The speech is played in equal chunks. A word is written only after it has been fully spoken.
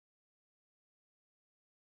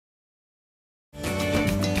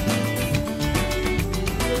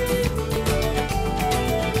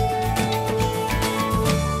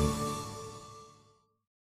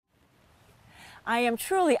I am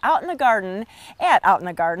truly out in the garden at Out in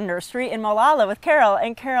the Garden Nursery in Molalla with Carol.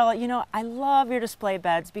 And Carol, you know, I love your display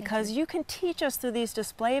beds because you can teach us through these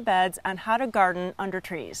display beds on how to garden under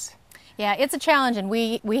trees. Yeah, it's a challenge, and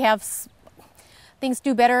we have things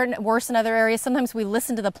do better and worse in other areas. Sometimes we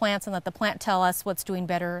listen to the plants and let the plant tell us what's doing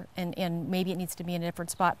better, and maybe it needs to be in a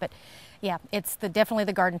different spot. But yeah, it's definitely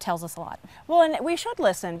the garden tells us a lot. Well, and we should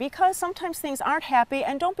listen because sometimes things aren't happy,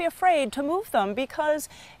 and don't be afraid to move them because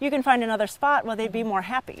you can find another spot where they'd be more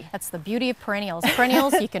happy. That's the beauty of perennials.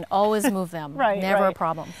 Perennials, you can always move them. Never a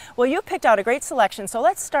problem. Well, you picked out a great selection, so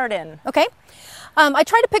let's start in. Okay. I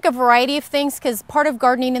try to pick a variety of things because part of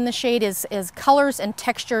gardening in the shade is colors and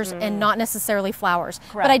textures and not necessarily flowers.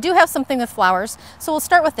 Correct. But I do have something with flowers. So we'll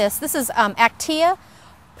start with this. This is Actea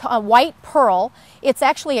White Pearl. It's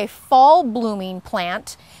actually a fall blooming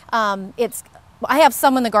plant. I have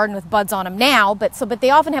some in the garden with buds on them now, but they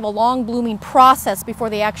often have a long blooming process before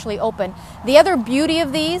they actually open. The other beauty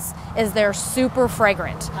of these is they're super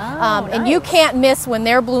fragrant. Nice. And you can't miss when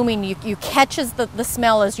they're blooming. You catches the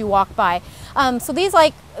smell as you walk by. So these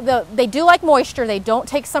they do like moisture. They don't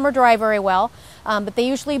take summer dry very well, but they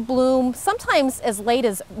usually bloom sometimes as late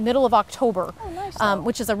as middle of October,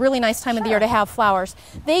 which is a really nice time of the year to have flowers.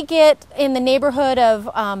 They get in the neighborhood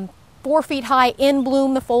of 4 feet high in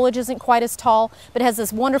bloom. The foliage isn't quite as tall, but it has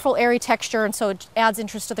this wonderful airy texture, and so it adds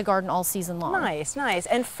interest to the garden all season long. Nice, nice.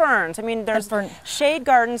 And ferns. I mean, there's shade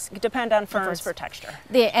gardens depend on ferns for texture.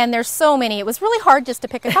 And there's so many. It was really hard just to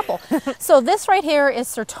pick a couple. So this right here is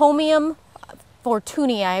Sertomium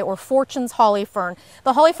fortunei, or Fortune's holly fern.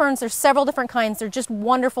 The holly ferns, there's several different kinds. They're just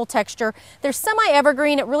wonderful texture. They're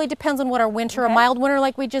semi-evergreen. It really depends on what our winter, a mild winter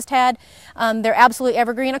like we just had. They're absolutely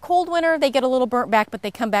evergreen. A cold winter, they get a little burnt back, but they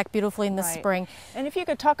come back beautifully in the spring. And if you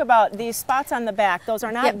could talk about these spots on the back, those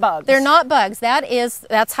are not bugs. They're not bugs.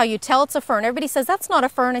 That's how you tell it's a fern. Everybody says, that's not a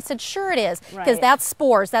fern. I said, sure it is, because that's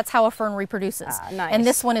spores. That's how a fern reproduces. Nice. And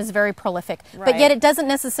this one is very prolific. But yet it doesn't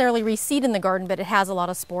necessarily reseed in the garden, but it has a lot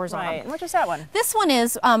of spores on it. And which is that one? This one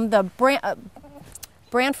is the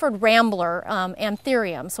Brantford Rambler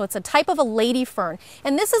Anthurium. So it's a type of a lady fern.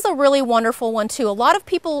 And this is a really wonderful one too. A lot of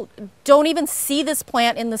people don't even see this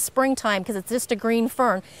plant in the springtime because it's just a green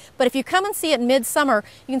fern. But if you come and see it midsummer,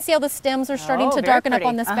 you can see how the stems are starting to darken up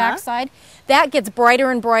on this backside. That gets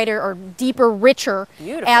brighter and brighter, or deeper, richer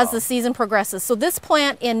as the season progresses. So this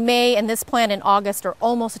plant in May and this plant in August are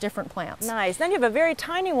almost different plants. Nice. Then you have a very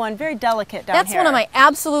tiny one, very delicate down here. That's one of my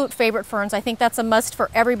absolute favorite ferns. I think that's a must for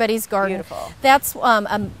everybody's garden. Beautiful. That's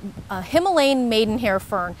a Himalayan maidenhair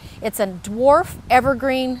fern. It's a dwarf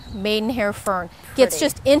evergreen maidenhair fern. Gets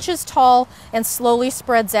just inches tall and slowly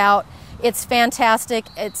spreads out. It's fantastic.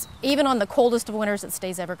 It's even on the coldest of winters, it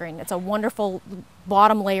stays evergreen. It's a wonderful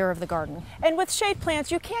bottom layer of the garden. And with shade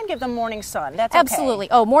plants, you can give them morning sun. That's absolutely.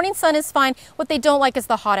 Oh, morning sun is fine. What they don't like is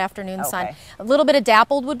the hot afternoon sun. A little bit of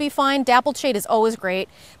dappled would be fine. Dappled shade is always great,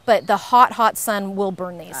 but the hot sun will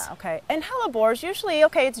burn these. Okay. And hellebores, usually,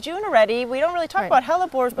 it's June already. We don't really talk about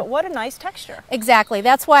hellebores, but what a nice texture. Exactly.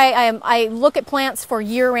 That's why I look at plants for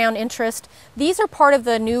year-round interest. These are part of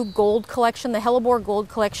the new gold collection, the Hellebore Gold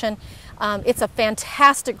Collection. It's a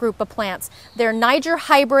fantastic group of plants. They're Niger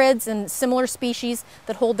hybrids and similar species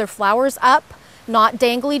that hold their flowers up, not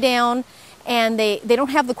dangly down, and they don't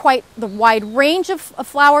have quite the wide range of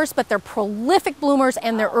flowers, but they're prolific bloomers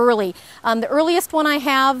and they're early. The earliest one I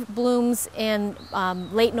have blooms in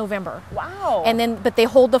late November. Wow. But they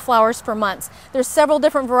hold the flowers for months. There's several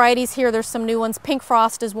different varieties here. There's some new ones. Pink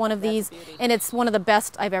Frost is one of these, and it's one of the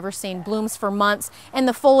best I've ever seen. Blooms for months, and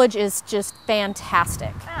the foliage is just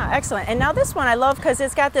fantastic. Excellent. And now this one I love because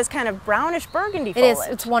it's got this kind of brownish burgundy foliage. It is.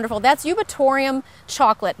 It's wonderful. That's Eubatorium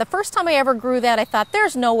chocolate. The first time I ever grew that, I thought,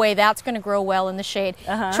 there's no way that's going to grow well in the shade.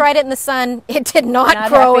 Tried it in the sun. It did not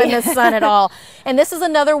grow in the sun at all. And this is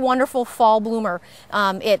another wonderful fall bloomer.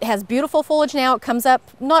 It has beautiful foliage now. It comes up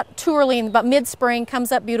not too early, but mid-spring,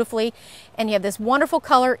 comes up beautifully. And you have this wonderful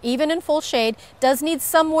color, even in full shade. Does need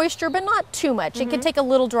some moisture, but not too much. It can take a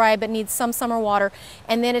little dry, but needs some summer water.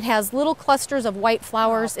 And then it has little clusters of white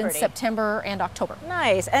flowers in September and October.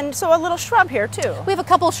 Nice. And so a little shrub here too. We have a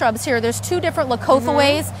couple of shrubs here. There's two different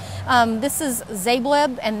Leucothoeas. This is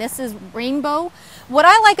Zableb and this is Rainbow. What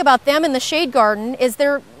I like about them in the shade garden is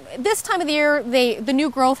this time of the year, the new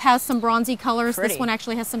growth has some bronzy colors. This one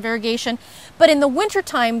actually has some variegation. But in the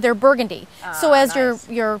wintertime, they're burgundy. So as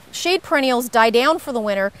your shade perennials die down for the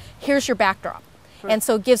winter, here's your backdrop. And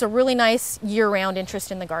so it gives a really nice year-round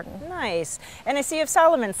interest in the garden. Nice. And I see you have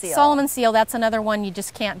Solomon Seal. Solomon Seal, that's another one. You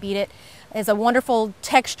just can't beat it. It's a wonderful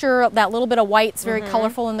texture. That little bit of white's very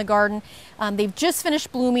colorful in the garden. They've just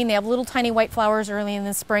finished blooming. They have little tiny white flowers early in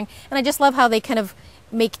the spring. And I just love how they kind of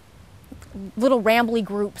make little rambly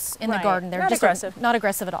groups in the garden. They're not just aggressive. Not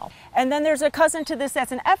aggressive at all. And then there's a cousin to this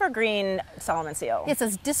that's an evergreen Solomon seal. It's a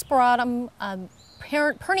Disparatum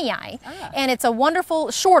Pernii, and it's a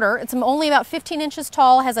wonderful, shorter, it's only about 15 inches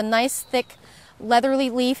tall, has a nice thick leathery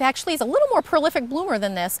leaf. Actually, it's a little more prolific bloomer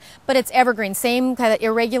than this, but it's evergreen. Same kind of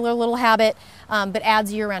irregular little habit, but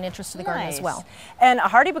adds year-round interest to the garden as well. And a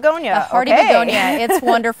hardy begonia. A hardy begonia. It's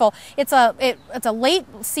wonderful. It's a late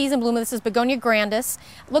season bloomer. This is Begonia grandis.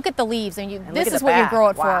 Look at the leaves, and this is what you grow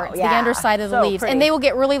it for. It's the underside of the leaves, pretty. and they will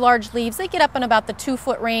get really large leaves. They get up in about the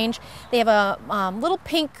 2-foot range. They have a little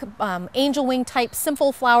pink angel wing type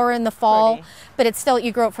simple flower in the fall, but it's still,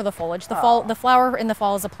 you grow it for the foliage. The flower in the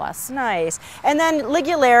fall is a plus. Nice. And then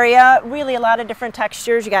Ligularia, really a lot of different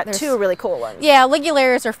textures. You got two really cool ones. Yeah,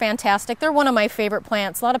 Ligularias are fantastic. They're one of my favorite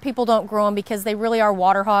plants. A lot of people don't grow them because they really are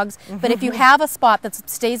water hogs. But if you have a spot that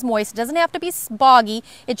stays moist, it doesn't have to be boggy,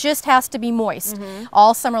 it just has to be moist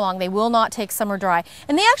all summer long. They will not take summer dry.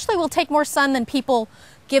 And they actually will take more sun than people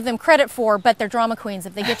give them credit for, but they're drama queens.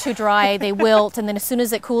 If they get too dry, they wilt, and then as soon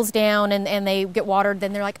as it cools down and they get watered,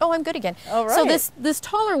 then they're like, oh, I'm good again. Oh, right. So this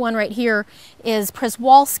taller one right here is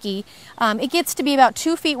Przewalski. It gets to be about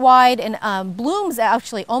 2 feet wide and blooms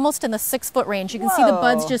actually almost in the 6-foot range. You can see the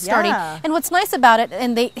buds just starting. And what's nice about it,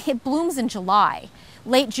 and it blooms in July.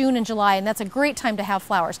 Late June and July, and that's a great time to have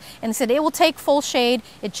flowers. And said it will take full shade,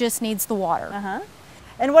 it just needs the water.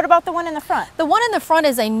 And what about the one in the front? The one in the front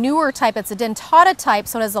is a newer type. It's a dentata type,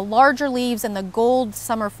 so it has the larger leaves and the gold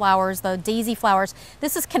summer flowers, the daisy flowers.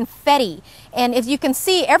 This is confetti. And if you can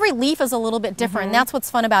see, every leaf is a little bit different. And that's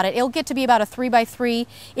what's fun about it. It'll get to be about a 3x3.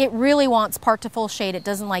 It really wants part to full shade. It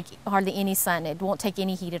doesn't like hardly any sun. It won't take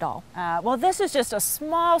any heat at all. Well, this is just a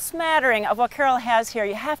small smattering of what Carol has here.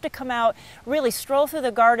 You have to come out, really stroll through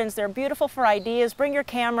the gardens. They're beautiful for ideas. Bring your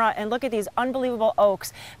camera and look at these unbelievable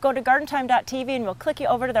oaks. Go to gardentime.tv and we'll click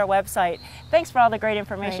you over to their website. Thanks for all the great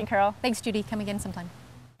information, Carol. Thanks, Judy. Come again sometime.